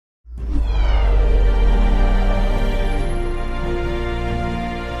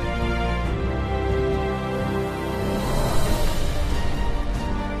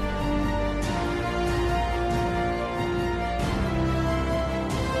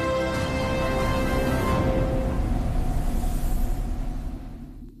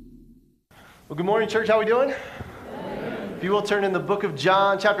Good morning, church. How are we doing? If you will turn in the book of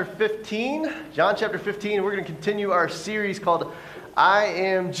John chapter 15. John chapter 15, we're going to continue our series called I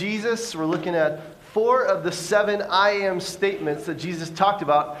Am Jesus. We're looking at 4 of the 7 I Am statements that Jesus talked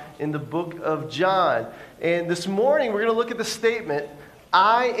about in the book of John. And this morning, we're going to look at the statement,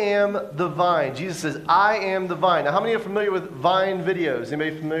 I am the vine. Jesus says, I am the vine. Now, how many are familiar with Vine videos?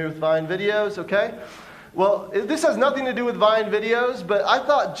 Anybody familiar with Vine videos? Okay. Well, this has nothing to do with Vine videos, but I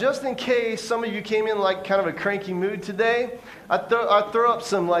thought just in case some of you came in like kind of a cranky mood today, I'd throw up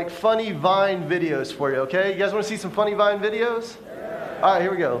some like funny Vine videos for you, okay? You guys want to see some funny Vine videos? Yeah. All right,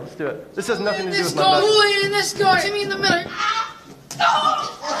 here we go. Let's do it. This has nothing to do with my message. Who in this door? Give me in the middle.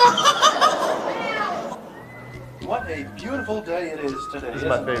 What a beautiful day it is today. This is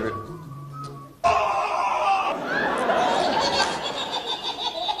my favorite.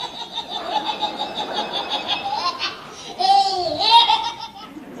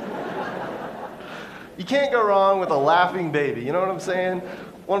 You can't go wrong with a laughing baby. You know what I'm saying?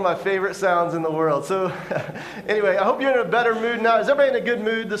 One of my favorite sounds in the world. So anyway, I hope you're in a better mood now. Is everybody in a good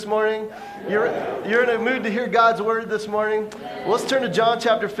mood this morning? You're in a mood to hear God's word this morning? Well, let's turn to John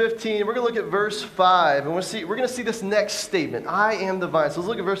chapter 15. We're going to look at verse 5. And we're going to see this next statement. I am the vine. So let's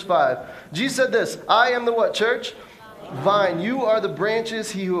look at verse 5. Jesus said this, I am the what, church? Vine. You are the branches.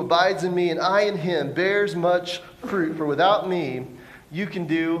 He who abides in me and I in him bears much fruit. For without me, you can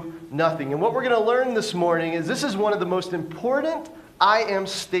do nothing. And what we're going to learn this morning is this is one of the most important I am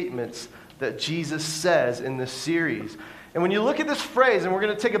statements that Jesus says in this series. And when you look at this phrase, and we're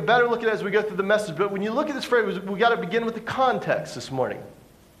going to take a better look at it as we go through the message, but when you look at this phrase, we got to begin with the context this morning.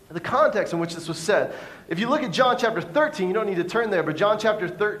 The context in which this was said. If you look at John chapter 13, you don't need to turn there, but John chapter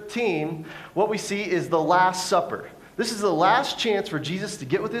 13, what we see is the Last Supper. This is the last chance for Jesus to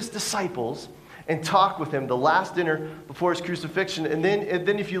get with his disciples and talk with him, the last dinner before his crucifixion. And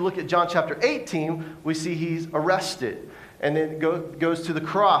then if you look at John chapter 18, we see he's arrested and then goes to the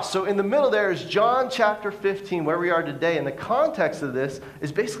cross. So in the middle there is John chapter 15, where we are today. And the context of this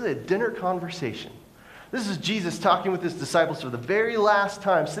is basically a dinner conversation. This is Jesus talking with his disciples for the very last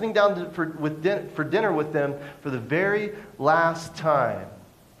time, sitting down for dinner with them for the very last time.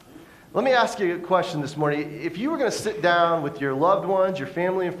 Let me ask you a question this morning. If you were going to sit down with your loved ones, your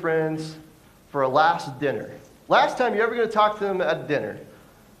family and friends, for a last dinner. Last time you're ever going to talk to them at dinner.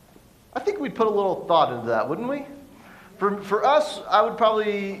 I think we'd put a little thought into that, wouldn't we? For us, I would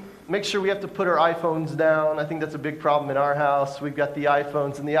probably make sure we have to put our iPhones down. I think that's a big problem in our house. We've got the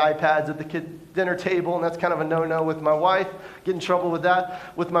iPhones and the iPads at the dinner table, and that's kind of a no-no with my wife. Get in trouble with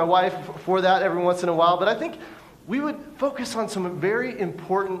that, with my wife for that every once in a while. But I think we would focus on some very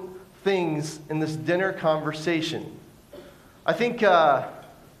important things in this dinner conversation. I think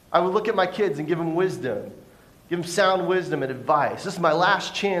I would look at my kids and give them wisdom, give them sound wisdom and advice. This is my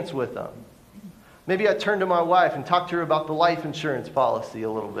last chance with them. Maybe I'd turn to my wife and talk to her about the life insurance policy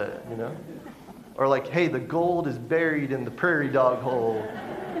a little bit, you know? Or like, hey, the gold is buried in the prairie dog hole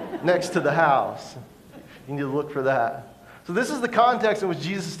next to the house. You need to look for that. So this is the context in which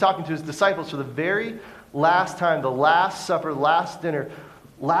Jesus is talking to his disciples for the very last time, the Last Supper, last dinner,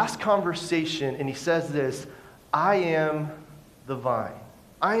 last conversation, and he says this, I am the vine.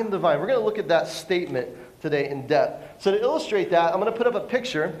 I am the vine. We're going to look at that statement today in depth. So to illustrate that, I'm going to put up a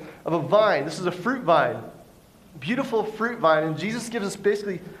picture of a vine. This is a fruit vine, beautiful fruit vine. And Jesus gives us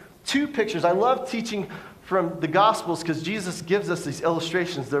basically 2 pictures. I love teaching from the Gospels because Jesus gives us these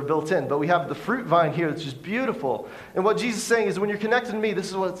illustrations. They're built in. But we have the fruit vine here, which is beautiful. And what Jesus is saying is when you're connected to me,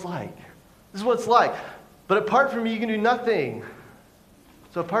 this is what it's like. This is what it's like. But apart from me, you can do nothing.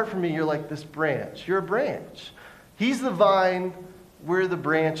 So apart from me, you're like this branch. You're a branch. He's the vine. We're the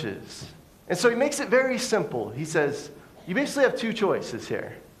branches. And so he makes it very simple. He says, you basically have 2 choices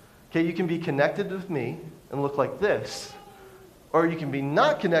here. Okay, you can be connected with me and look like this, or you can be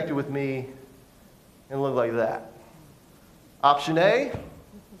not connected with me and look like that. Option A,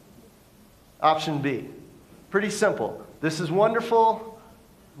 option B. Pretty simple. This is wonderful,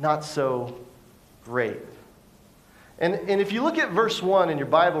 not so great. And if you look at verse 1 in your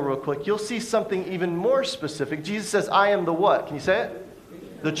Bible real quick, you'll see something even more specific. Jesus says, I am the what? Can you say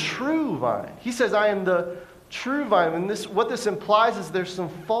it? The true vine. He says, I am the true vine. And what this implies is there's some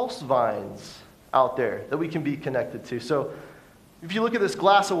false vines out there that we can be connected to. So if you look at this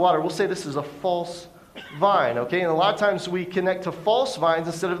glass of water, we'll say this is a false vine, okay? And a lot of times we connect to false vines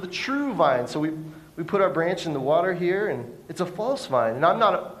instead of the true vine. So we put our branch in the water here, and it's a false vine. And I'm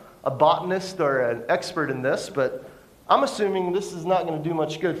not a botanist or an expert in this, but I'm assuming this is not going to do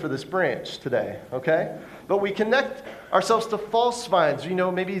much good for this branch today, okay? But we connect ourselves to false vines. You know,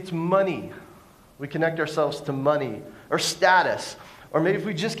 maybe it's money. We connect ourselves to money or status. Or maybe if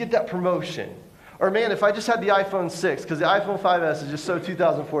we just get that promotion. Or man, if I just had the iPhone 6, because the iPhone 5S is just so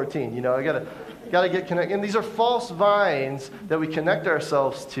 2014, you know, I gotta get connected. And these are false vines that we connect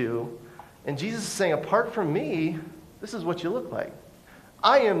ourselves to. And Jesus is saying, apart from me, this is what you look like.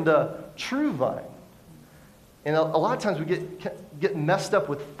 I am the true vine. And a lot of times we get messed up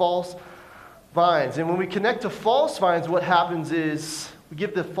with false vines. And when we connect to false vines, what happens is we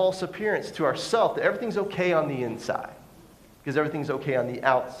give the false appearance to ourselves that everything's okay on the inside because everything's okay on the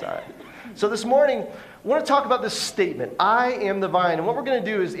outside. So this morning, I want to talk about this statement, I am the vine. And what we're going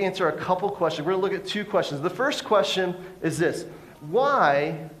to do is answer a couple questions. We're going to look at two questions. The first question is this: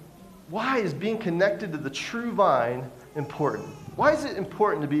 Why is being connected to the true vine important? Why is it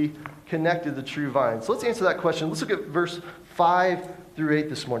important to be connected to the true vine? So let's answer that question. Let's look at verse 5 through 8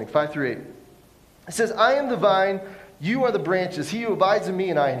 this morning, 5 through 8. It says, I am the vine, you are the branches. He who abides in me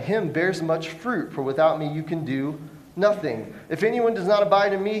and I in him bears much fruit, for without me you can do nothing. If anyone does not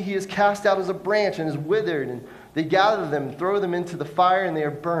abide in me, he is cast out as a branch and is withered, and they gather them and throw them into the fire, and they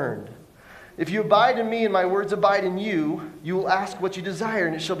are burned. If you abide in me and my words abide in you, you will ask what you desire,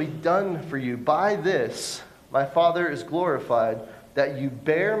 and it shall be done for you. By this my Father is glorified, that you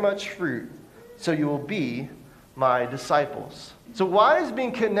bear much fruit, so you will be my disciples. So why is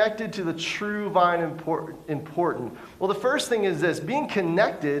being connected to the true vine important? Well, the first thing is this: being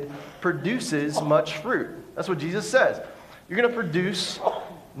connected produces much fruit. That's what Jesus says. You're going to produce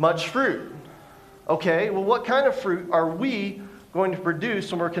much fruit. Okay, well, what kind of fruit are we going to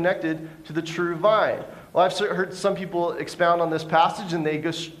produce when we're connected to the true vine? Well, I've heard some people expound on this passage, and they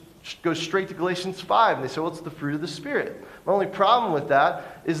go straight to Galatians 5, and they say, well, it's the fruit of the Spirit. My only problem with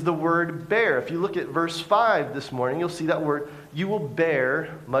that is the word bear. If you look at verse 5 this morning, you'll see that word, you will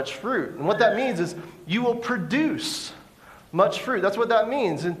bear much fruit. And what that means is you will produce much fruit. That's what that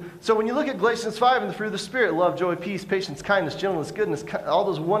means. And so when you look at Galatians 5 and the fruit of the Spirit, love, joy, peace, patience, kindness, gentleness, goodness, all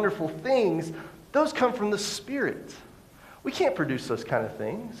those wonderful things, those come from the Spirit. We can't produce those kind of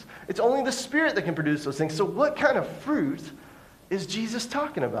things. It's only the Spirit that can produce those things. So what kind of fruit is Jesus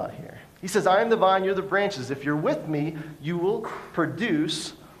talking about here? He says, I am the vine, you're the branches. If you're with me, you will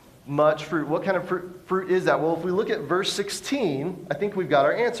produce much fruit. What kind of fruit is that? Well, if we look at verse 16, I think we've got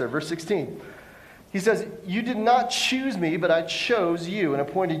our answer. Verse 16. He says, you did not choose me, but I chose you and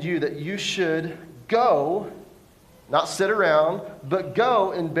appointed you that you should go, not sit around, but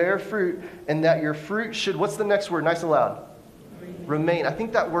go and bear fruit, and that your fruit should, what's the next word? Nice and loud. Remain. I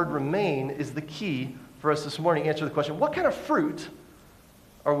think that word remain is the key for us this morning. Answer the question, what kind of fruit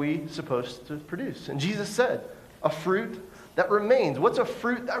are we supposed to produce? And Jesus said, a fruit that remains. What's a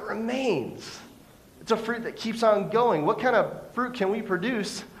fruit that remains? It's a fruit that keeps on going. What kind of fruit can we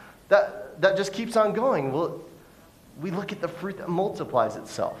produce that just keeps on going? Well, we look at the fruit that multiplies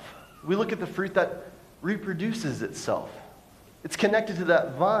itself. We look at the fruit that reproduces itself. It's connected to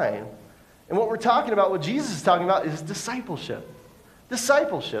that vine. And what we're talking about, what Jesus is talking about, is discipleship.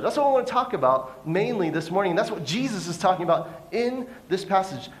 Discipleship. That's what I want to talk about mainly this morning. And that's what Jesus is talking about in this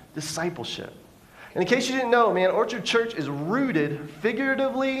passage, discipleship. And in case you didn't know, man, Orchard Church is rooted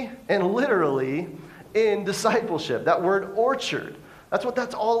figuratively and literally in discipleship. That word orchard, that's what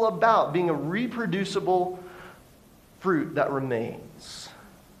that's all about, being a reproducible fruit that remains.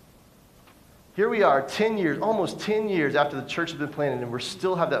 Here we are, 10 years, almost 10 years after the church has been planted, and we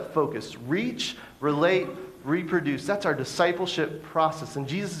still have that focus. Reach, relate, reproduce. That's our discipleship process. And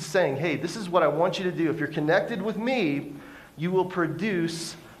Jesus is saying, hey, this is what I want you to do. If you're connected with me, you will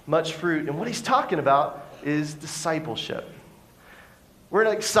produce much fruit. And what he's talking about is discipleship. We're in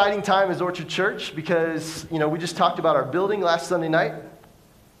an exciting time as Orchard Church because, we just talked about our building last Sunday night.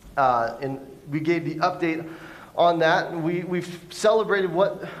 And we gave the update on that. And we've celebrated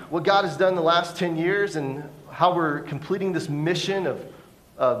what God has done the last 10 years and how we're completing this mission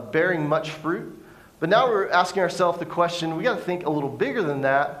of bearing much fruit. But now we're asking ourselves the question, we got to think a little bigger than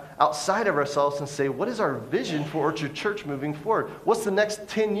that, outside of ourselves, and say, what is our vision for Orchard Church moving forward? What's the next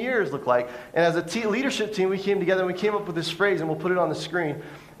 10 years look like? And as a leadership team, we came together and we came up with this phrase, and we'll put it on the screen.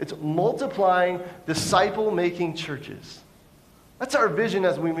 It's multiplying disciple-making churches. That's our vision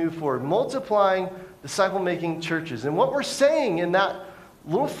as we move forward, multiplying disciple-making churches. And what we're saying in that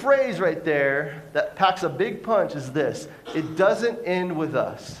little phrase right there that packs a big punch is this: it doesn't end with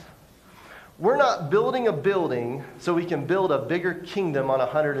us. We're not building a building so we can build a bigger kingdom on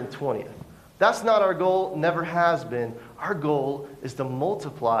 120th. That's not our goal, never has been. Our goal is to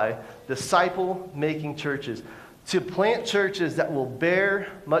multiply disciple-making churches, to plant churches that will bear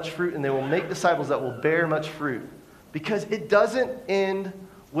much fruit, and they will make disciples that will bear much fruit. Because it doesn't end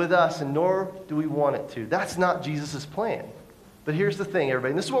with us, and nor do we want it to. That's not Jesus' plan. But here's the thing,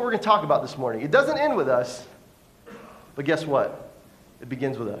 everybody, and this is what we're going to talk about this morning. It doesn't end with us, but guess what? It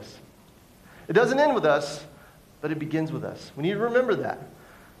begins with us. It doesn't end with us, but it begins with us. We need to remember that.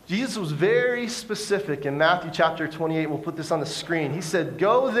 Jesus was very specific in Matthew chapter 28. We'll put this on the screen. He said,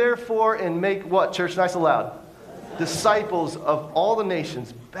 "Go therefore and make" what? Church, nice and loud. "Disciples of all the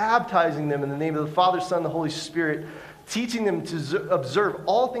nations, baptizing them in the name of the Father, Son, and the Holy Spirit, teaching them to observe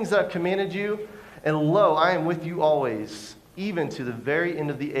all things that I've commanded you. And lo, I am with you always, even to the very end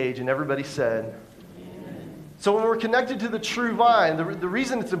of the age." And everybody said, Amen. So when we're connected to the true vine, the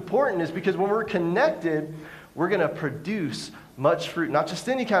reason it's important is because when we're connected, we're going to produce much fruit. Not just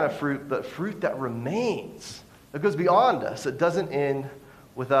any kind of fruit, but fruit that remains, that goes beyond us. It doesn't end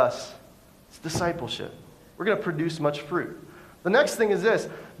with us. It's discipleship. We're going to produce much fruit. The next thing is this.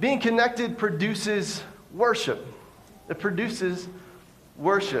 Being connected produces worship. It produces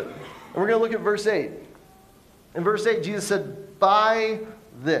worship. And we're going to look at verse 8. In verse 8, Jesus said, "By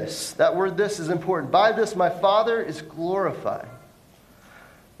this," that word "this" is important. "By this my Father is glorified."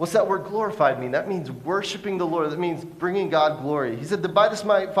 What's that word glorified mean? That means worshiping the Lord. That means bringing God glory. He said, "By this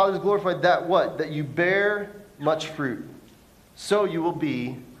my Father is glorified," that what? That you bear much fruit. So you will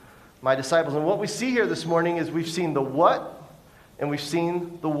be my disciples. And what we see here this morning is we've seen the what and we've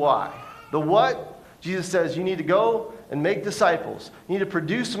seen the why. The what, Jesus says, you need to go and make disciples. You need to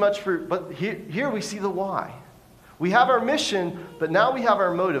produce much fruit. But here we see the why. We have our mission, but now we have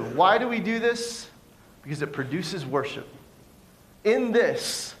our motive. Why do we do this? Because it produces worship. In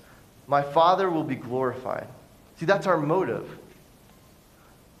this, my Father will be glorified. See, that's our motive.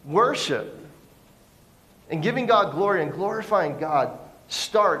 Worship and giving God glory and glorifying God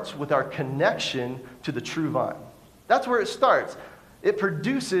starts with our connection to the true vine. That's where it starts. It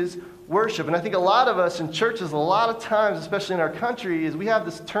produces worship. And I think a lot of us in churches, a lot of times, especially in our country, is we have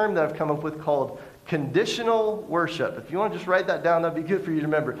this term that I've come up with called conditional worship. If you want to just write that down, that'd be good for you to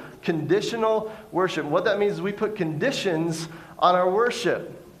remember. Conditional worship. What that means is we put conditions on our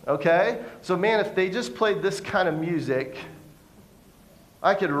worship. Okay? So man, if they just played this kind of music,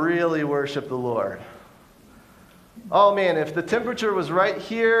 I could really worship the Lord. Oh man, if the temperature was right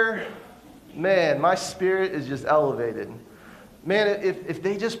here, man, my spirit is just elevated. Man, if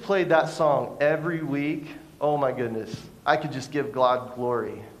they just played that song every week, oh my goodness, I could just give God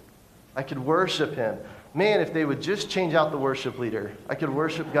glory. I could worship him. Man, if they would just change out the worship leader, I could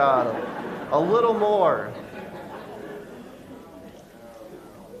worship God a little more.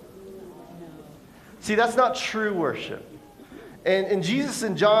 See, that's not true worship. And Jesus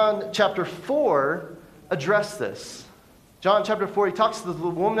in John chapter 4 addressed this. John chapter 4, he talks to the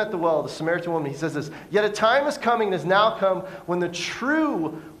woman at the well, the Samaritan woman. He says this, "Yet a time is coming and has now come when the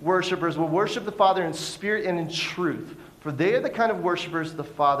true worshipers will worship the Father in spirit and in truth. For they are the kind of worshipers the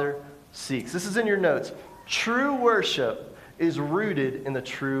Father seeks." This is in your notes. True worship is rooted in the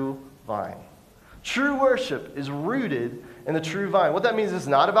true vine. True worship is rooted in the true vine. What that means is it's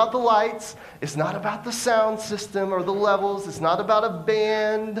not about the lights. It's not about the sound system or the levels. It's not about a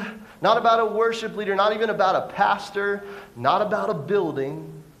band. Not about a worship leader. Not even about a pastor. Not about a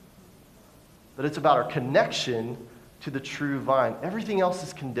building. But it's about our connection to the true vine. Everything else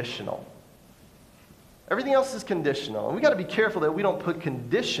is conditional. Everything else is conditional. And we got to be careful that we don't put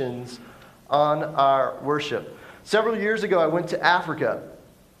conditions on our worship. Several years ago, I went to Africa.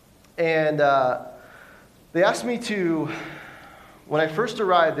 And they asked me to, when I first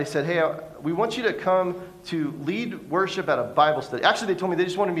arrived, they said, "Hey, we want you to come to lead worship at a Bible study." Actually, they told me they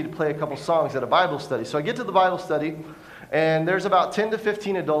just wanted me to play a couple songs at a Bible study. So I get to the Bible study, and there's about 10 to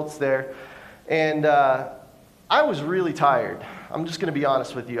 15 adults there. And I was really tired. I'm just going to be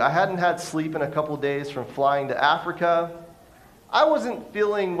honest with you. I hadn't had sleep in a couple of days from flying to Africa. I wasn't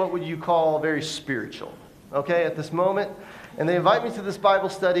feeling what would you call very spiritual, okay, at this moment. And they invite me to this Bible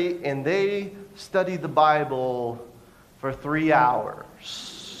study, and they study the Bible for 3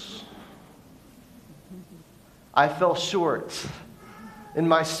 hours. I fell short in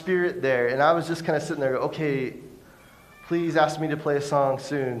my spirit there, and I was just kind of sitting there, okay, please ask me to play a song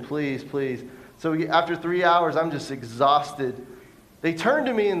soon, please, please. So after 3 hours, I'm just exhausted. They turn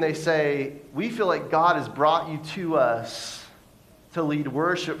to me and they say, "We feel like God has brought you to us to lead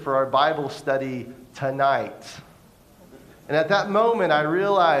worship for our Bible study tonight." And at that moment, I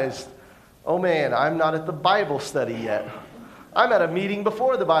realized, oh man, I'm not at the Bible study yet. I'm at a meeting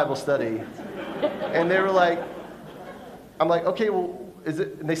before the Bible study. And they were like, I'm like, okay, well, is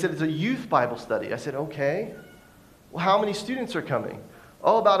it? And they said, it's a youth Bible study. I said, okay. Well, how many students are coming?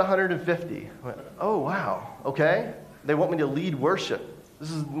 Oh, about 150. I went, oh, wow, okay. They want me to lead worship.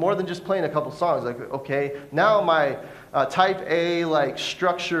 This is more than just playing a couple songs. Like, okay, now my type A, like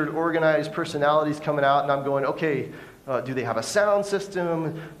structured, organized personality is coming out, and I'm going, okay, do they have a sound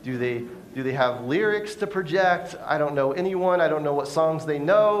system? Do they have lyrics to project? I don't know anyone. I don't know what songs they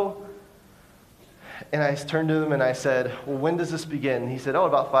know. And I turned to him and I said, well, when does this begin? He said, oh,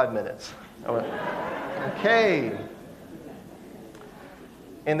 about 5 minutes. I went, okay.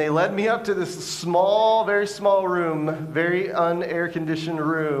 And they led me up to this small, very small room, very un-air conditioned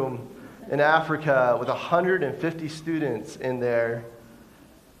room in Africa with 150 students in there.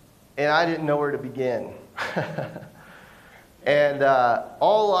 And I didn't know where to begin. And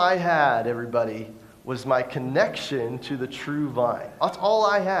all I had, everybody, was my connection to the true vine. That's all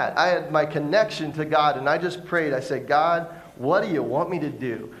I had. I had my connection to God, and I just prayed. I said, God, what do you want me to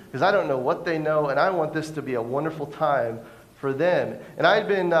do? Because I don't know what they know, and I want this to be a wonderful time for them. And I had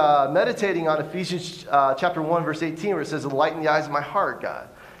been meditating on Ephesians chapter 1, verse 18, where it says, enlighten the eyes of my heart, God.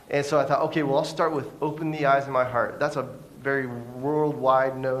 And so I thought, okay, well, I'll start with open the eyes of my heart. That's a very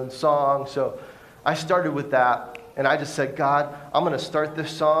worldwide known song. So I started with that, and I just said, God, I'm going to start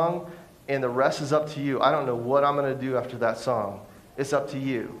this song, and the rest is up to you. I don't know what I'm going to do after that song. It's up to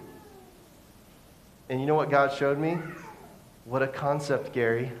you. And you know what God showed me? What a concept,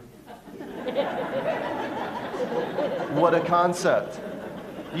 Gary. What a concept.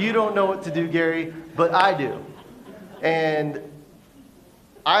 You don't know what to do, Gary, but I do. And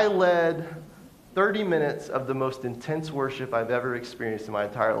I led 30 minutes of the most intense worship I've ever experienced in my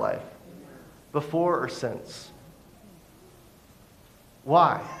entire life, before or since.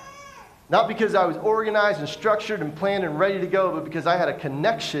 Why? Not because I was organized and structured and planned and ready to go, but because I had a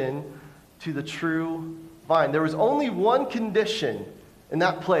connection to the true vine. There was only one condition in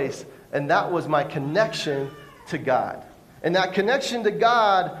that place, and that was my connection to God. And that connection to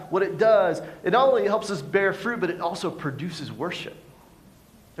God, what it does, it not only helps us bear fruit, but it also produces worship.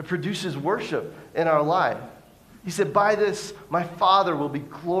 It produces worship in our life. He said, by this, my Father will be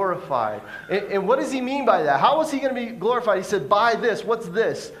glorified. And what does he mean by that? How is he going to be glorified? He said, by this. What's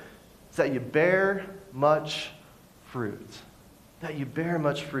this? It's that you bear much fruit. That you bear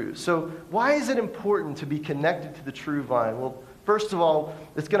much fruit. So why is it important to be connected to the true vine? Well, first of all,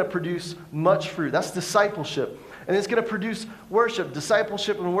 it's going to produce much fruit. That's discipleship. And it's going to produce worship,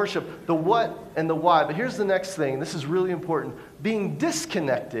 discipleship and worship, the what and the why. But here's the next thing. This is really important. Being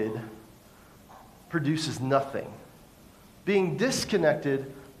disconnected produces nothing. Being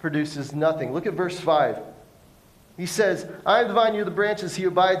disconnected produces nothing. Look at verse 5. He says, I am the vine, you are the branches. He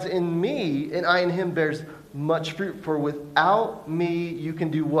abides in me, and I in him bears much fruit. For without me, you can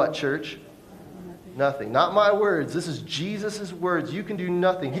do what, church? Nothing. Not my words. This is Jesus' words. You can do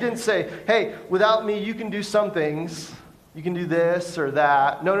nothing. He didn't say, hey, without me, you can do some things. You can do this or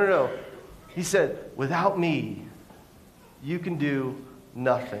that. No, no, no. He said, without me, you can do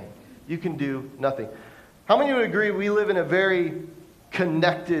nothing. You can do nothing. How many would agree we live in a very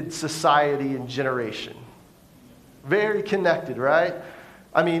connected society and generation? Very connected, right?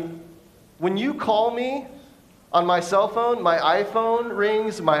 I mean, when you call me on my cell phone, my iPhone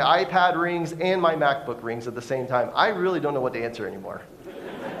rings, my iPad rings, and my MacBook rings at the same time. I really don't know what to answer anymore.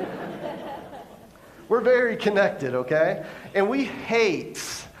 We're very connected, okay? And we hate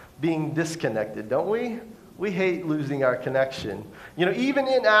being disconnected, don't we? We hate losing our connection. You know, even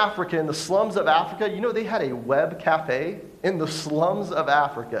in Africa, in the slums of Africa, you know, they had a web cafe in the slums of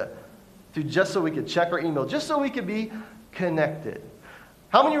Africa just so we could check our email, just so we could be connected.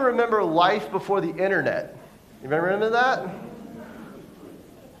 How many remember life before the internet? You remember that?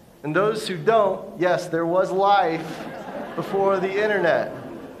 And those who don't, yes, there was life before the internet.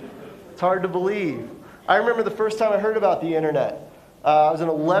 It's hard to believe. I remember the first time I heard about the internet. I was in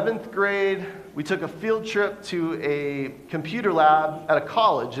 11th grade. We took a field trip to a computer lab at a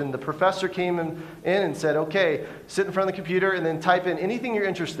college, and the professor came in and said, okay, sit in front of the computer and then type in anything you're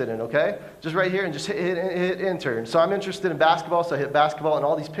interested in, okay? Just right here, and just hit enter. And so I'm interested in basketball, so I hit basketball, and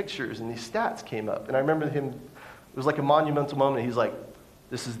all these pictures and these stats came up. And I remember him, it was like a monumental moment. He's like,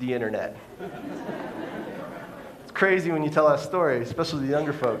 this is the internet. It's crazy when you tell that story, especially the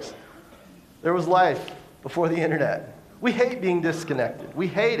younger folks. There was life before the internet. We hate being disconnected. We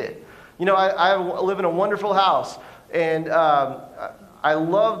hate it. You know, I live in a wonderful house, and I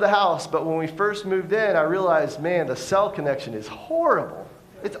love the house, but when we first moved in, I realized, man, the cell connection is horrible.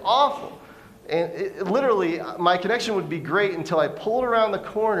 It's awful. And literally, my connection would be great until I pulled around the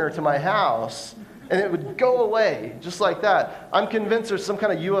corner to my house, and it would go away, just like that. I'm convinced there's some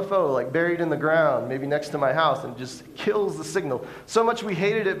kind of UFO, like buried in the ground, maybe next to my house, and just kills the signal. So much we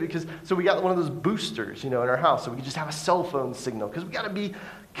hated it so we got one of those boosters, you know, in our house, so we could just have a cell phone signal, because we got to be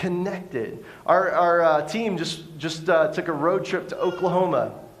connected. Our team just took a road trip to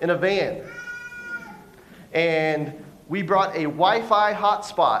Oklahoma in a van, and we brought a Wi-Fi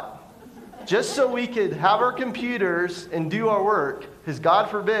hotspot just so we could have our computers and do our work. Because God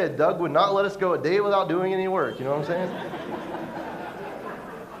forbid, Doug would not let us go a day without doing any work. You know what I'm saying?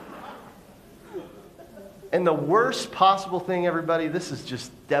 And the worst possible thing, everybody, this is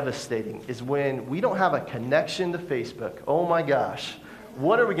just devastating, is when we don't have a connection to Facebook. Oh my gosh.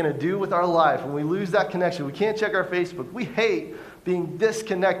 What are we going to do with our life when we lose that connection? We can't check our Facebook. We hate being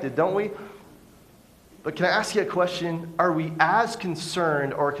disconnected, don't we? But can I ask you a question? Are we as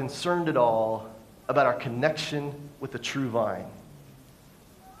concerned or concerned at all about our connection with the true vine?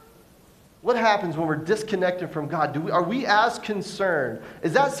 What happens when we're disconnected from God? Are we as concerned?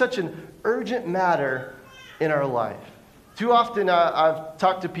 Is that such an urgent matter in our life? Too often I've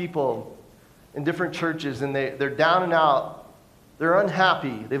talked to people in different churches, and they're down and out. They're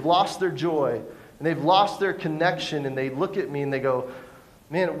unhappy. They've lost their joy, and they've lost their connection, and they look at me and they go,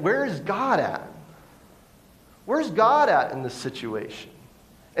 man, where is God at? Where's God at in this situation?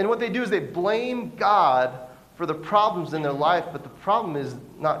 And what they do is they blame God for the problems in their life, but the problem is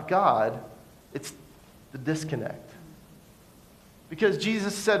not God, it's the disconnect. Because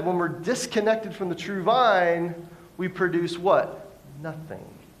Jesus said when we're disconnected from the true vine, we produce what? Nothing.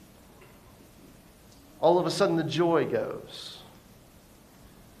 All of a sudden the joy goes.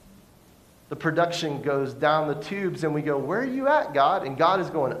 The production goes down the tubes, and we go, where are you at, God? And God is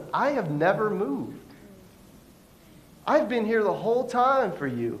going, I have never moved. I've been here the whole time for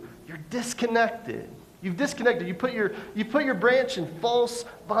you. You're disconnected. You've disconnected. You put your branch in false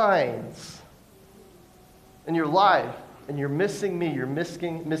vines in your life, and you're missing me. You're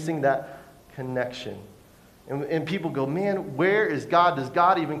missing that connection. And people go, man, where is God? Does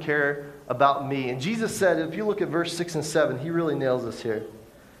God even care about me? And Jesus said, if you look at verse 6 and 7, he really nails us here.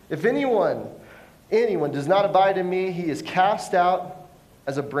 If anyone does not abide in me, he is cast out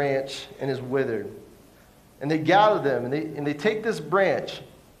as a branch and is withered. And they gather them, and they take this branch.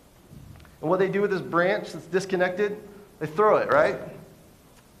 And what they do with this branch that's disconnected, they throw it, right?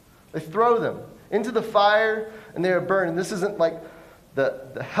 They throw them into the fire, and they are burned. And this isn't like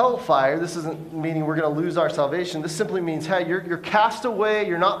the hellfire. This isn't meaning we're going to lose our salvation. This simply means, hey, you're cast away.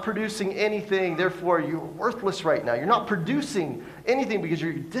 You're not producing anything. Therefore, you're worthless right now. You're not producing anything because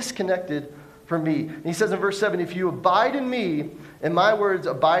you're disconnected from me. And he says in verse 7, if you abide in me and my words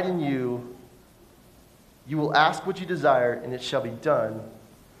abide in you, you will ask what you desire, and it shall be done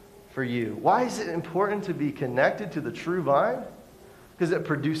for you. Why is it important to be connected to the true vine? Because it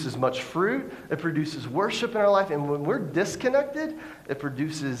produces much fruit. It produces worship in our life. And when we're disconnected, it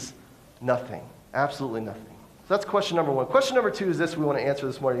produces nothing. Absolutely nothing. So that's question number one. Question number two is this we want to answer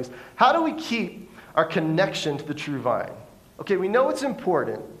this morning. Is how do we keep our connection to the true vine? Okay, we know it's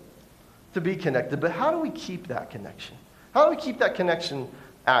important to be connected, but how do we keep that connection? How do we keep that connection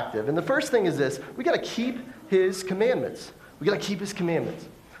active? And the first thing is this. We got to keep his commandments. We got to keep his commandments.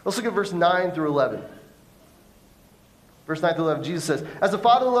 Let's look at verse 9 through 11. Verse 9 through 11, Jesus says, as the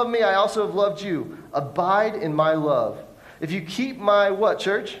Father loved me, I also have loved you. Abide in my love. If you keep my what,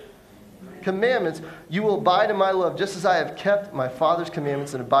 church? Commandments, you will abide in my love, just as I have kept my Father's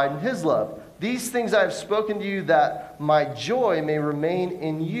commandments and abide in his love. These things I have spoken to you, that my joy may remain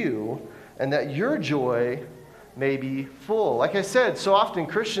in you, and that your joy may be full. Like I said, so often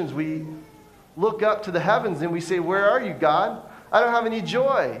Christians, we look up to the heavens and we say, where are you, God? I don't have any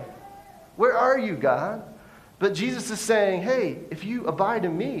joy. Where are you, God? But Jesus is saying, hey, if you abide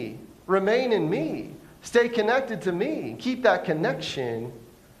in me, remain in me, stay connected to me, keep that connection,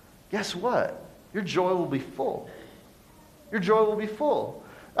 guess what? Your joy will be full. Your joy will be full.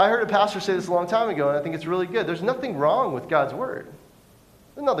 I heard a pastor say this a long time ago, and I think it's really good. There's nothing wrong with God's word.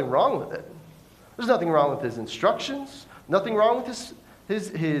 There's nothing wrong with it. There's nothing wrong with his instructions, nothing wrong with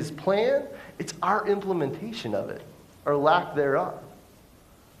his plan. It's our implementation of it, or lack thereof.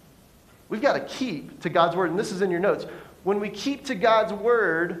 We've got to keep to God's word, and this is in your notes. When we keep to God's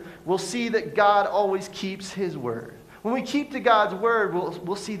word, we'll see that God always keeps his word. When we keep to God's word,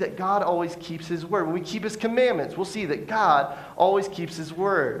 we'll see that God always keeps his word. When we keep his commandments, we'll see that God always keeps his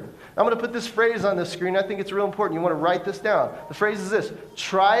word. I'm going to put this phrase on the screen. I think it's real important. You want to write this down. The phrase is this: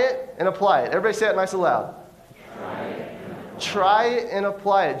 try it and apply it. Everybody say it nice and loud. Try it and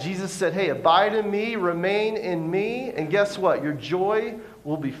apply it. Jesus said, hey, abide in me, remain in me, and guess what? Your joy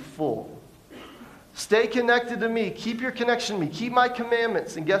will be full. Stay connected to me. Keep your connection to me. Keep my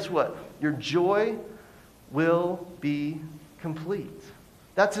commandments. And guess what? Your joy will be complete.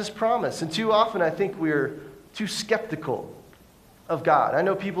 That's his promise. And too often I think we're too skeptical of God. I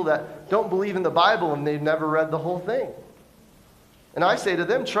know people that don't believe in the Bible and they've never read the whole thing. And I say to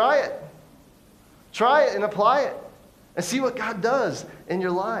them, try it. Try it and apply it. And see what God does in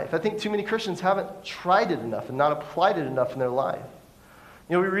your life. I think too many Christians haven't tried it enough and not applied it enough in their life.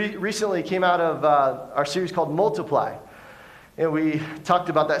 You know, we recently came out of our series called Multiply. And we talked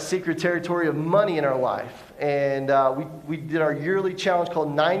about that sacred territory of money in our life. And we did our yearly challenge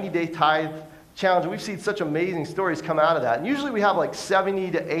called 90-Day Tithe challenge. We've seen such amazing stories come out of that. And usually we have like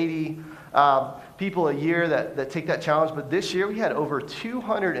 70 to 80 people a year that take that challenge. But this year we had over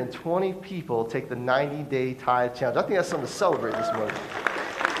 220 people take the 90-day tithe challenge. I think that's something to celebrate this morning.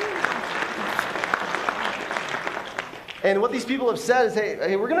 And what these people have said is,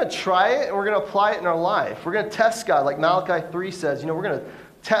 hey, we're going to try it and we're going to apply it in our life. We're going to test God, like Malachi 3 says. We're going to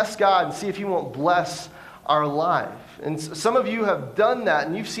test God and see if he won't bless our life. And some of you have done that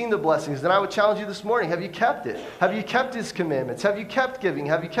and you've seen the blessings. And I would challenge you this morning, have you kept it? Have you kept his commandments? Have you kept giving?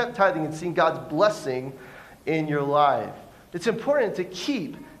 Have you kept tithing and seen God's blessing in your life? It's important to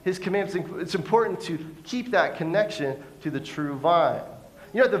keep his commandments. It's important to keep that connection to the true vine.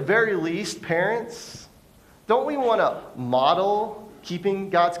 At the very least, parents, don't we want to model keeping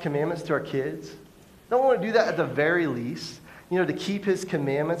God's commandments to our kids? Don't we want to do that at the very least? To keep his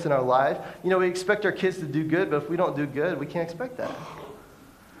commandments in our life. We expect our kids to do good, but if we don't do good, we can't expect that.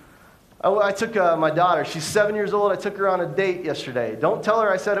 I took my daughter. She's 7 years old. I took her on a date yesterday. Don't tell her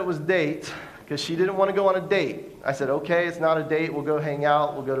I said it was date, because she didn't want to go on a date. I said, okay, it's not a date. We'll go hang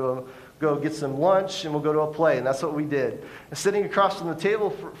out. We'll go get some lunch, and we'll go to a play. And that's what we did. And sitting across from the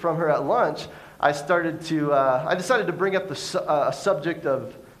table from her at lunch, I decided to bring up a subject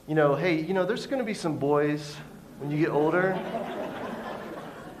of, hey, there's going to be some boys when you get older,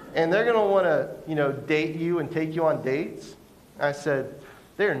 and they're going to want to, date you and take you on dates. I said,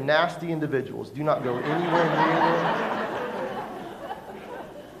 they're nasty individuals. Do not go anywhere near them.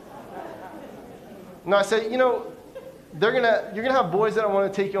 No, I said, you're going to have boys that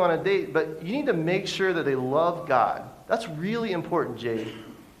want to take you on a date, but you need to make sure that they love God. That's really important, Jade.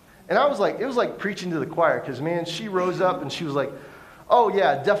 And it was like preaching to the choir, because, man, she rose up and she was like, oh,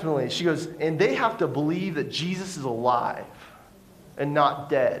 yeah, definitely. She goes, and they have to believe that Jesus is alive and not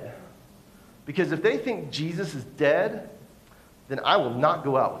dead. Because if they think Jesus is dead, then I will not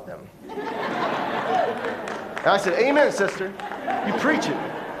go out with them. And I said, amen, sister. You preach it.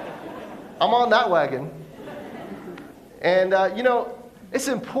 I'm on that wagon. And, it's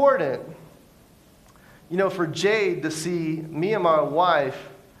important, for Jade to see me and my wife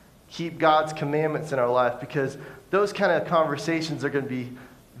keep God's commandments in our life, because those kind of conversations are going to be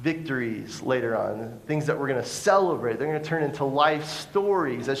victories later on, things that we're going to celebrate. They're going to turn into life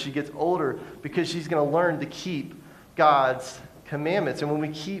stories as she gets older, because she's going to learn to keep God's commandments. And when we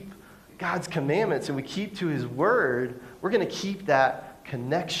keep God's commandments and we keep to his word, we're going to keep that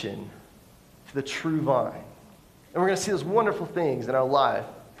connection to the true vine. And we're going to see those wonderful things in our life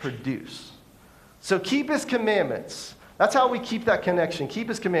produce. So keep his commandments. That's how we keep that connection, keep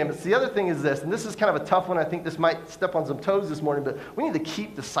his commandments. The other thing is this, and this is kind of a tough one. I think this might step on some toes this morning, but we need to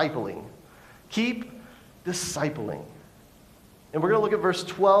keep discipling. Keep discipling. And we're going to look at verse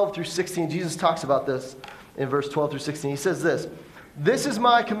 12 through 16. Jesus talks about this in verse 12 through 16. He says this, "This is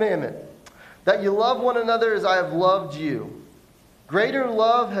my commandment, that you love one another as I have loved you. Greater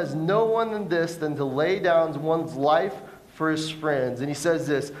love has no one than this, than to lay down one's life for his friends." And he says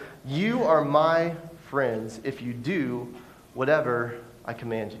this, "You are my friends if you do whatever I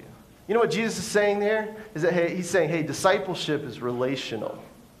command you." You know what Jesus is saying there? Is that he's saying, hey, discipleship is relational.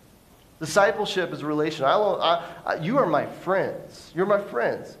 Discipleship is relational. You are my friends. You're my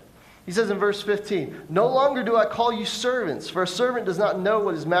friends. He says in verse 15, "No longer do I call you servants, for a servant does not know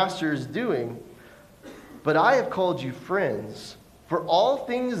what his master is doing, but I have called you friends. For all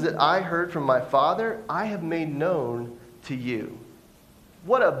things that I heard from my Father, I have made known to you."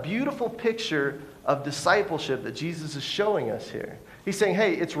 What a beautiful picture of discipleship that Jesus is showing us here. He's saying,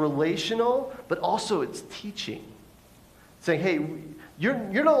 hey, it's relational, but also it's teaching. Saying, hey,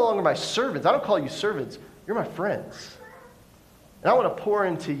 you're no longer my servants. I don't call you servants. You're my friends. And I want to pour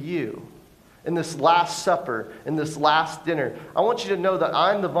into you in this last supper, in this last dinner. I want you to know that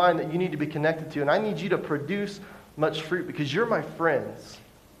I'm the vine that you need to be connected to, and I need you to produce much fruit because you're my friends.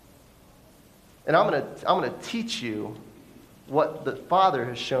 And I'm going to teach you what the Father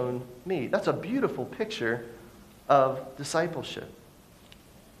has shown me. That's a beautiful picture of discipleship.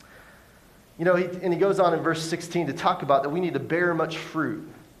 And he goes on in verse 16 to talk about that we need to bear much fruit.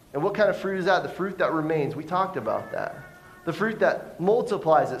 And what kind of fruit is that? The fruit that remains. We talked about that. The fruit that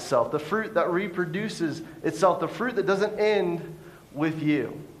multiplies itself. The fruit that reproduces itself. The fruit that doesn't end with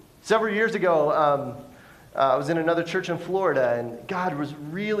you. Several years ago, I was in another church in Florida, and God was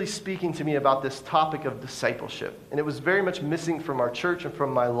really speaking to me about this topic of discipleship. And it was very much missing from our church and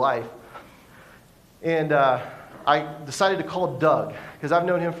from my life. And I decided to call Doug, because I've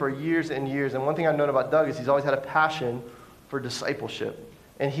known him for years and years. And one thing I've known about Doug is he's always had a passion for discipleship.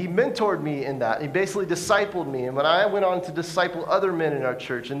 And he mentored me in that. He basically discipled me. And when I went on to disciple other men in our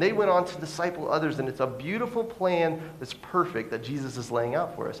church, and they went on to disciple others, and it's a beautiful plan that's perfect that Jesus is laying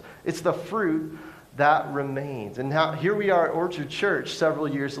out for us. It's the fruit that remains. And now here we are at Orchard Church several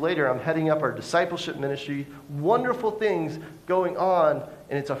years later. I'm heading up our discipleship ministry. Wonderful things going on,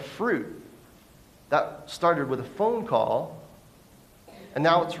 and it's a fruit that started with a phone call, and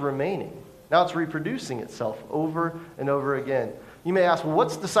now it's remaining. Now it's reproducing itself over and over again. You may ask, well,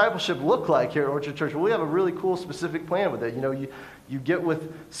 what's discipleship look like here at Orchard Church? Well, we have a really cool specific plan with it. You know, you get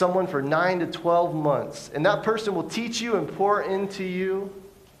with someone for 9 to 12 months, and that person will teach you and pour into you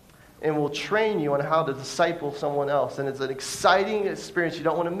and will train you on how to disciple someone else. And it's an exciting experience you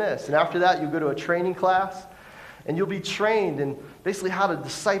don't want to miss. And after that, you'll go to a training class, and you'll be trained in basically how to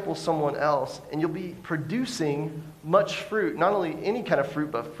disciple someone else, and you'll be producing much fruit, not only any kind of fruit,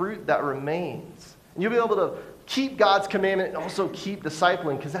 but fruit that remains. And you'll be able to keep God's commandment and also keep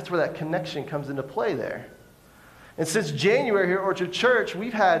discipling, because that's where that connection comes into play there. And since January here at Orchard Church,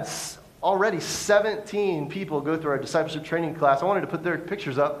 we've had already 17 people go through our discipleship training class. I wanted to put their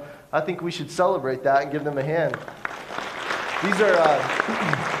pictures up. I think we should celebrate that and give them a hand.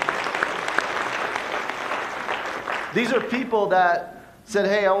 These are people that said,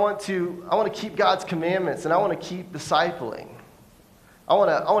 hey, I want to keep God's commandments, and I want to keep discipling. I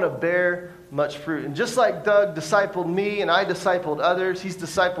want to bear much fruit. And just like Doug discipled me and I discipled others, he's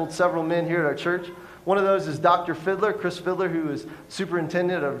discipled several men here at our church. One of those is Dr. Fiddler, Chris Fiddler, who is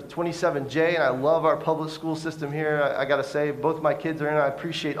superintendent of 27J, and I love our public school system here. I got to say, both my kids are in it. I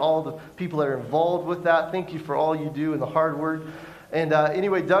appreciate all the people that are involved with that. Thank you for all you do and the hard work. And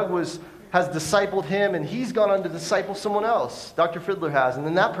anyway, Doug has discipled him, and he's gone on to disciple someone else. Dr. Fiddler has, and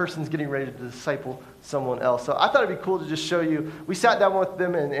then that person's getting ready to disciple someone else. So I thought it'd be cool to just show you. We sat down with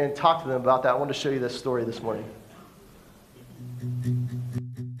them and talked to them about that. I wanted to show you this story this morning.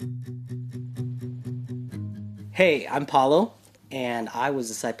 Hey, I'm Paulo, and I was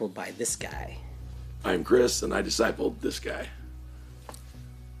discipled by this guy. I'm Chris, and I discipled this guy.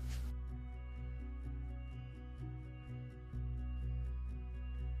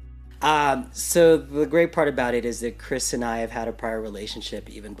 So the great part about it is that Chris and I have had a prior relationship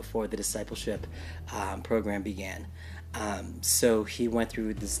even before the discipleship program began. So he went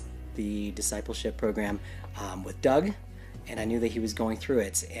through the discipleship program with Doug, and I knew that he was going through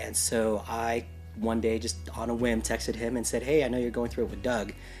it. And so I, one day, just on a whim, texted him and said, hey, I know you're going through it with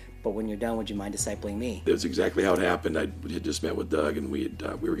Doug, but when you're done, would you mind discipling me? That's exactly how it happened. I had just met with Doug, and we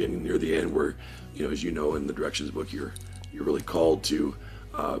were getting near the end where, as you know, in the directions book, you're really called to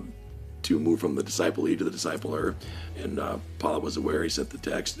move from the disciplee to the discipler. And Paula was aware. He sent the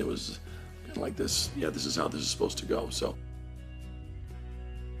text, and it was kind of like this. Yeah, this is how this is supposed to go. So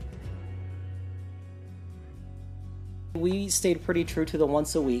we stayed pretty true to the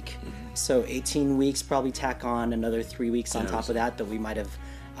once a week. So 18 weeks, probably tack on another 3 weeks on top of that we might have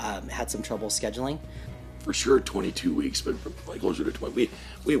had some trouble scheduling. For sure 22 weeks, but like closer to 20.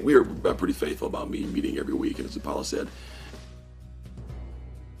 We were pretty faithful about meeting every week, and as Paula said,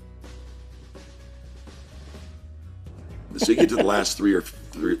 so you get to the last three or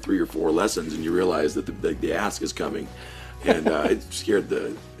four lessons, and you realize that the ask is coming, and it scared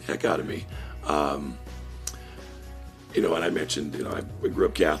the heck out of me. And I mentioned, I grew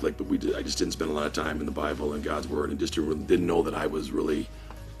up Catholic, but I just didn't spend a lot of time in the Bible and God's Word, and just didn't know that I was really,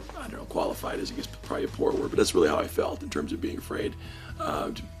 qualified is, I guess, probably a poor word, but that's really how I felt in terms of being afraid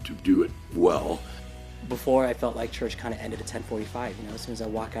to do it well. Before, I felt like church kind of ended at 10:45. As soon as I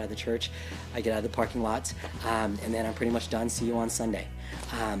walk out of the church, I get out of the parking lot, and then I'm pretty much done. See you on Sunday.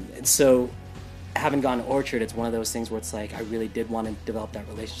 And so, having gone to Orchard, it's one of those things where it's like I really did want to develop that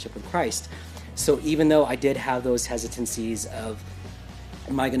relationship with Christ. So even though I did have those hesitancies of,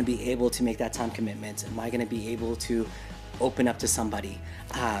 am I going to be able to make that time commitment? Am I going to be able to open up to somebody?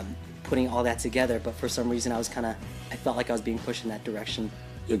 Putting all that together, but for some reason I felt like I was being pushed in that direction.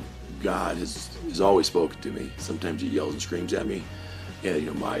 God has always spoken to me. Sometimes he yells and screams at me, and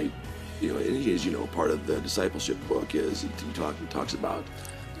as part of the discipleship book is he talks about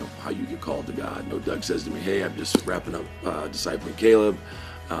how you get called to God. Doug says to me, "Hey, I'm just wrapping up discipling Caleb,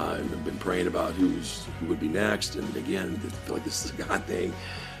 and I've been praying about who would be next." And again, I feel like this is a God thing,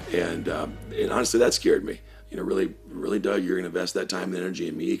 and honestly, that scared me. Really, really, Doug, you're going to invest that time and energy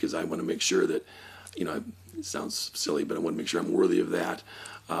in me because I want to make sure that, it sounds silly, but I want to make sure I'm worthy of that.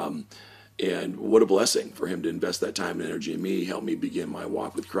 And what a blessing for him to invest that time and energy in me, help me begin my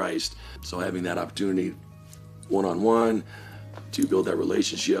walk with Christ. So having that opportunity one-on-one to build that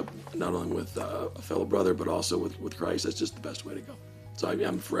relationship, not only with a fellow brother, but also with Christ, that's just the best way to go. So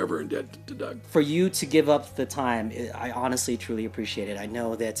I'm forever in debt to Doug. For you to give up the time, I honestly, truly appreciate it. I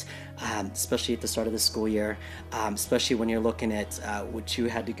know that, especially at the start of the school year, especially when you're looking at what you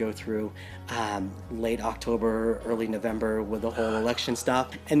had to go through late October, early November with the whole election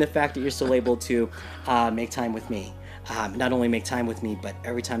stuff, and the fact that you're still able to make time with me. Not only make time with me, but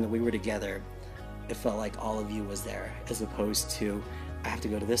every time that we were together, it felt like all of you was there, as opposed to I have to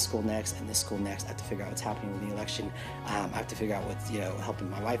go to this school next and this school next. I have to figure out what's happening with the election. I have to figure out what's, helping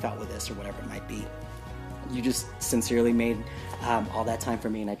my wife out with this or whatever it might be. You just sincerely made all that time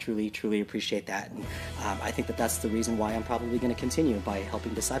for me, and I truly, truly appreciate that. And I think that that's the reason why I'm probably going to continue by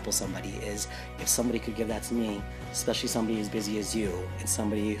helping disciple somebody, is if somebody could give that to me, especially somebody as busy as you and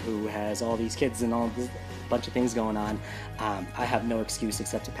somebody who has all these kids and all this bunch of things going on, I have no excuse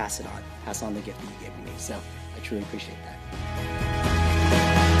except to pass on the gift that you gave me. So I truly appreciate that.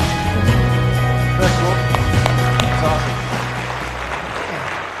 Very cool. That's awesome.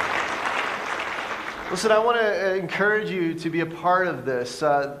 Listen, I want to encourage you to be a part of this.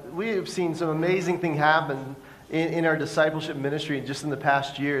 We have seen some amazing things happen in our discipleship ministry just in the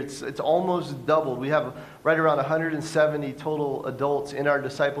past year. It's almost doubled. We have right around 170 total adults in our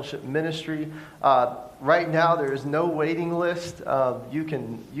discipleship ministry. Right now, there is no waiting list. You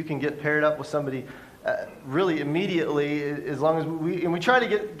can get paired up with somebody really immediately, as long as we try to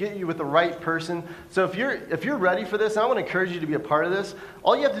get you with the right person. So if you're ready for this, and I want to encourage you to be a part of this,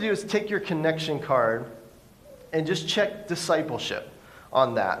 all you have to do is take your connection card and just check discipleship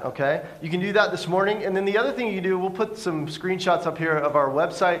on that, okay? You can do that this morning. And then the other thing you can do, we'll put some screenshots up here of our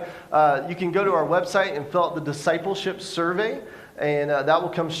website. You can go to our website and fill out the discipleship survey. And that will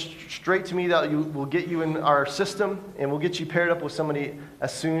come straight to me. That will get you in our system, and we'll get you paired up with somebody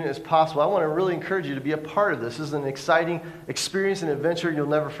as soon as possible. I want to really encourage you to be a part of this. This is an exciting experience and adventure you'll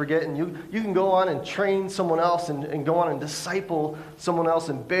never forget. And you can go on and train someone else and go on and disciple someone else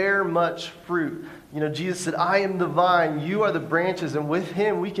and bear much fruit. Jesus said, I am the vine, you are the branches, and with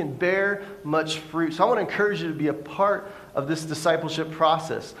him we can bear much fruit. So I want to encourage you to be a part of this discipleship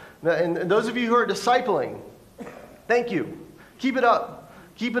process. And those of you who are discipling, thank you. Keep it up.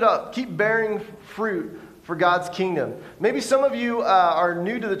 Keep it up. Keep bearing fruit for God's kingdom. Maybe some of you are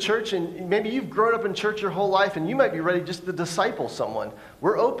new to the church, and maybe you've grown up in church your whole life, and you might be ready just to disciple someone.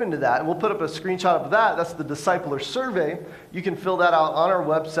 We're open to that, and we'll put up a screenshot of that. That's the discipler survey. You can fill that out on our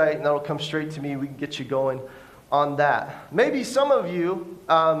website, and that'll come straight to me. We can get you going on that. Maybe some of you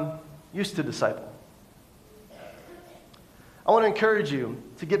used to disciple. I want to encourage you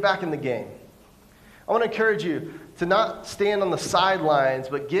to get back in the game. I want to encourage you to not stand on the sidelines,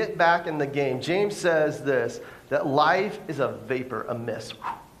 but get back in the game. James says this, that life is a vapor, a mist.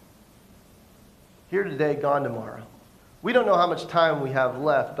 Here today, gone tomorrow. We don't know how much time we have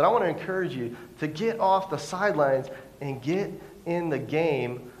left, but I want to encourage you to get off the sidelines and get in the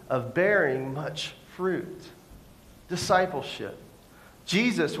game of bearing much fruit. Discipleship.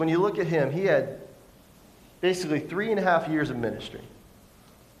 Jesus, when you look at him, he had basically 3.5 years of ministry.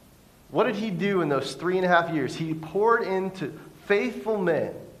 What did he do in those 3.5 years? He poured into faithful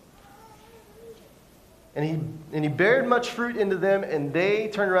men. And he bared much fruit into them, and they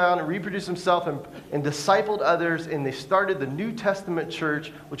turned around and reproduced themselves and discipled others, and they started the New Testament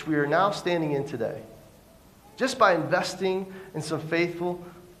church, which we are now standing in today. Just by investing in some faithful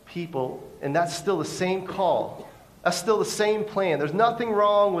people, and that's still the same call. That's still the same plan. There's nothing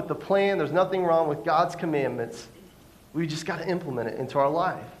wrong with the plan. There's nothing wrong with God's commandments. We just got to implement it into our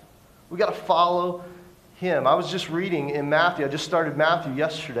life. We got to follow him. I was just reading in Matthew. I just started Matthew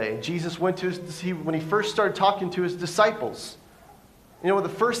yesterday. Jesus went to when he first started talking to his disciples. One of the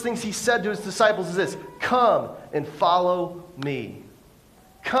first things he said to his disciples is this: come and follow me.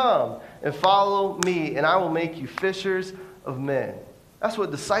 Come and follow me, and I will make you fishers of men. That's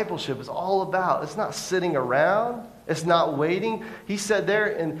what discipleship is all about. It's not sitting around. It's not waiting. He said there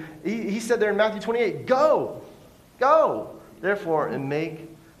in Matthew 28, go, therefore, and make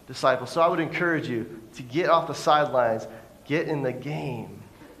disciples. So I would encourage you to get off the sidelines, get in the game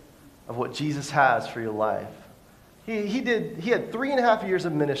of what Jesus has for your life. He had 3.5 years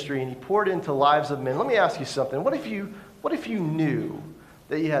of ministry, and he poured into lives of men. Let me ask you something. What if you knew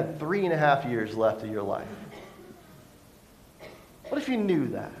that you had 3.5 years left of your life? What if you knew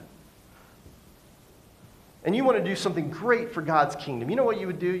that? And you want to do something great for God's kingdom. You know what you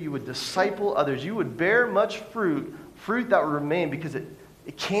would do? You would disciple others. You would bear much fruit that would remain, because it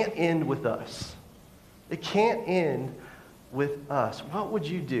can't end with us. It can't end with us. What would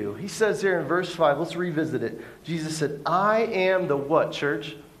you do? He says there in verse 5, let's revisit it. Jesus said, I am the what,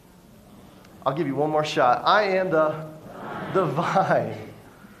 church? I'll give you one more shot. I am the vine.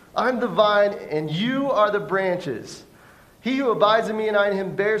 I'm the vine, and you are the branches. He who abides in me and I in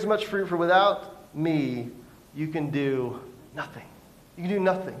him bears much fruit, for without me you can do nothing. You can do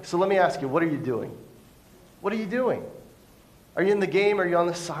nothing. So let me ask you, what are you doing? What are you doing? Are you in the game or are you on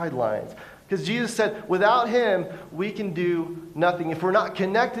the sidelines? Because Jesus said, without him, we can do nothing. If we're not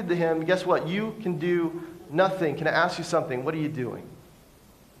connected to him, guess what? You can do nothing. Can I ask you something? What are you doing?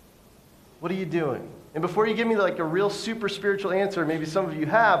 What are you doing? And before you give me like a real super spiritual answer, maybe some of you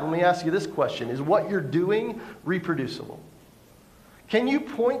have, let me ask you this question. Is what you're doing reproducible? Can you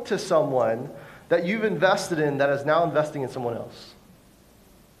point to someone that you've invested in that is now investing in someone else?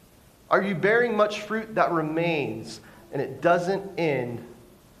 Are you bearing much fruit that remains and it doesn't end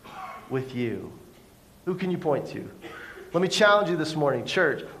with you? Who can you point to? Let me challenge you this morning,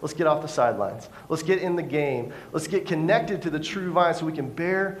 church. Let's get off the sidelines. Let's get in the game. Let's get connected to the true vine so we can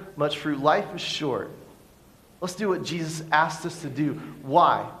bear much fruit. Life is short. Let's do what Jesus asked us to do.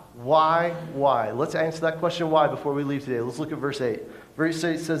 Why? Why? Let's answer that question why before we leave today. Let's look at verse 8. Verse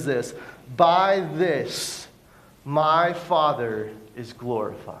 8 says this, by this my Father is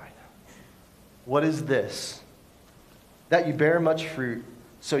glorified. What is this? That you bear much fruit,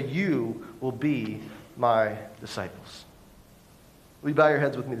 so you will be my disciples. Will you bow your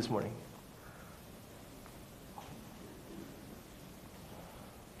heads with me this morning?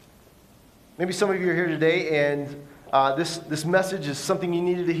 Maybe some of you are here today and this message is something you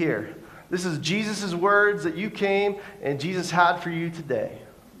needed to hear. This is Jesus' words that you came and Jesus had for you today.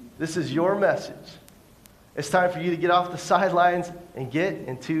 This is your message. It's time for you to get off the sidelines and get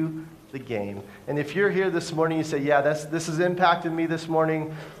into the game. And if you're here this morning, you say, yeah, this has impacted me this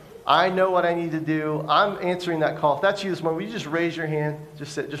morning. I know what I need to do. I'm answering that call. If that's you this morning, will you just raise your hand?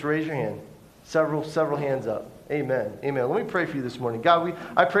 Just raise your hand. Several hands up. Amen. Amen. Let me pray for you this morning. God,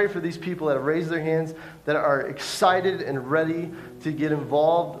 I pray for these people that have raised their hands, that are excited and ready to get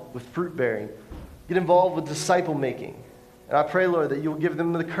involved with fruit bearing, get involved with disciple making. And I pray, Lord, that you will give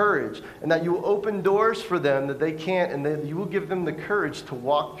them the courage and that you will open doors for them that they can't, and that you will give them the courage to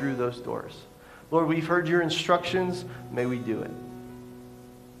walk through those doors. Lord, we've heard your instructions. May we do it.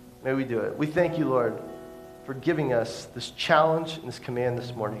 May we do it. We thank you, Lord, for giving us this challenge and this command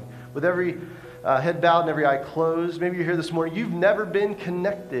this morning. With every head bowed and every eye closed, maybe you're here this morning, you've never been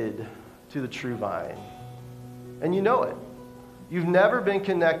connected to the true vine. And you know it. You've never been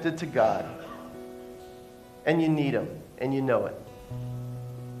connected to God. And you need him. And you know it.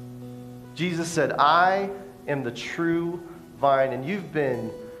 Jesus said, I am the true vine. And you've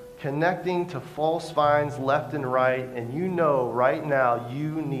been connecting to false vines left and right. And you know right now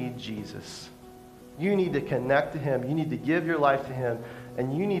you need Jesus. You need to connect to him. You need to give your life to him.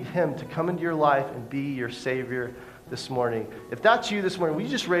 And you need him to come into your life and be your Savior this morning. If that's you this morning, will you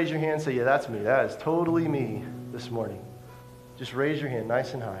just raise your hand and say, yeah, that's me. That is totally me this morning. Just raise your hand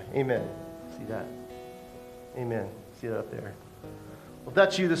nice and high. Amen. See that? Amen. See that up there? Well, if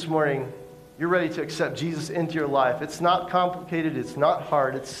that's you this morning, you're ready to accept Jesus into your life. It's not complicated. It's not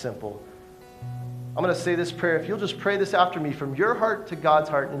hard. It's simple. I'm going to say this prayer. If you'll just pray this after me from your heart to God's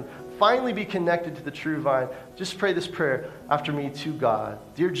heart and finally be connected to the true vine, just pray this prayer after me to God.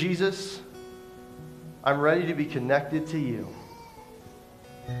 Dear Jesus, I'm ready to be connected to you.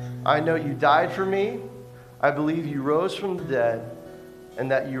 I know you died for me. I believe you rose from the dead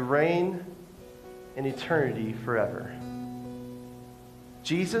and that you reign in eternity forever.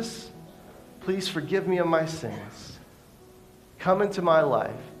 Jesus, please forgive me of my sins. Come into my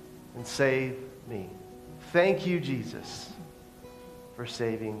life and save me. Thank you, Jesus, for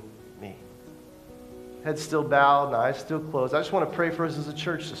saving me. Head still bowed and eyes still closed. I just want to pray for us as a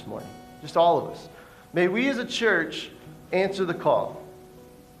church this morning. Just all of us. May we as a church answer the call.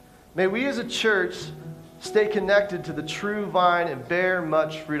 May we as a church stay connected to the true vine and bear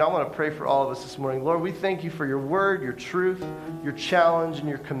much fruit. I want to pray for all of us this morning. Lord, we thank you for your word, your truth, your challenge, and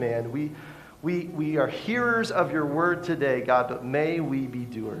your command. We are hearers of your word today, God, but may we be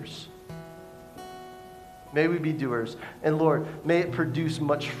doers. May we be doers. And Lord, may it produce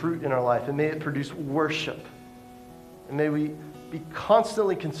much fruit in our life, and may it produce worship. And may we be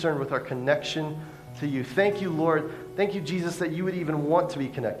constantly concerned with our connection to you. Thank you, Lord. Thank you, Jesus, that you would even want to be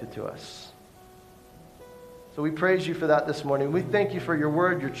connected to us. So we praise you for that this morning. We thank you for your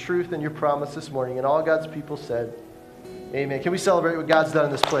word, your truth, and your promise this morning. And all God's people said, amen. Can we celebrate what God's done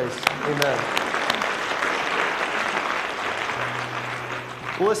in this place? Amen.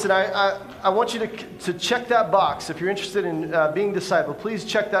 Well, listen, I want you to check that box. If you're interested in being discipled, please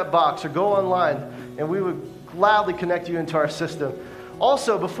check that box or go online, and we would gladly connect you into our system.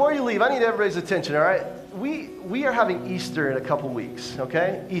 Also, before you leave, I need everybody's attention, all right? We are having Easter in a couple weeks,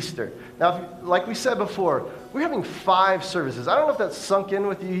 okay? Easter. Now, like we said before, we're having 5 services. I don't know if that's sunk in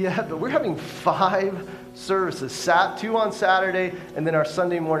with you yet, but we're having 5 services, 2 on Saturday, and then our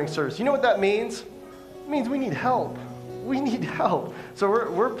Sunday morning service. You know what that means? It means we need help. We need help. So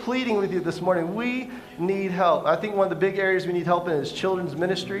we're pleading with you this morning. We need help. I think one of the big areas we need help in is children's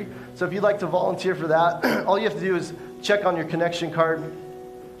ministry. So if you'd like to volunteer for that, all you have to do is check on your connection card,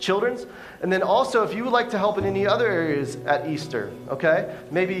 children's. And then also, if you would like to help in any other areas at Easter, okay?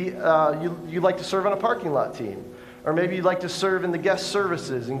 Maybe you'd like to serve on a parking lot team. Or maybe you'd like to serve in the guest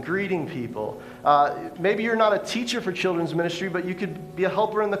services and greeting people. Maybe you're not a teacher for children's ministry, but you could be a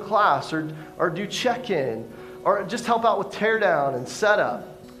helper in the class or do check-in or just help out with teardown and setup.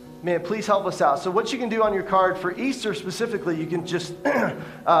 Man, please help us out. So what you can do on your card for Easter specifically, you can just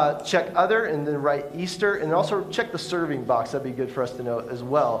check other and then write Easter, and also check the serving box. That'd be good for us to know as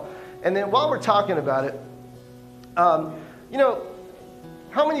well. And then while we're talking about it, you know,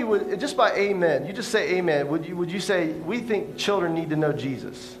 how many would, just by amen, you just say amen, would you say, we think children need to know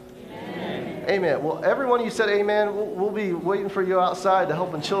Jesus? Amen. Amen. Well, everyone you said amen, we'll be waiting for you outside to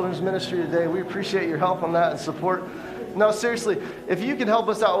help in children's ministry today. We appreciate your help on that and support. No, seriously, if you can help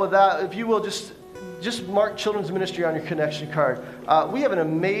us out with that, if you will, just mark children's ministry on your connection card. We have an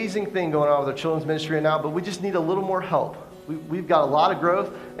amazing thing going on with our children's ministry right now, but we just need a little more help. We've got a lot of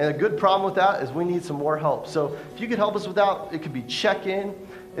growth, and a good problem with that is we need some more help. So if you could help us with that, it could be check-in,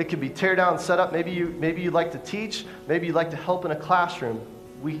 it could be tear down, set up. Maybe you'd like to teach, maybe you'd like to help in a classroom.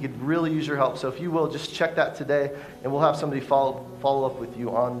 We could really use your help. So if you will, just check that today, and we'll have somebody follow up with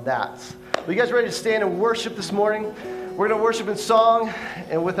you on that. Are you guys ready to stand and worship this morning? We're going to worship in song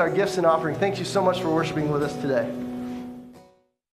and with our gifts and offering. Thank you so much for worshiping with us today.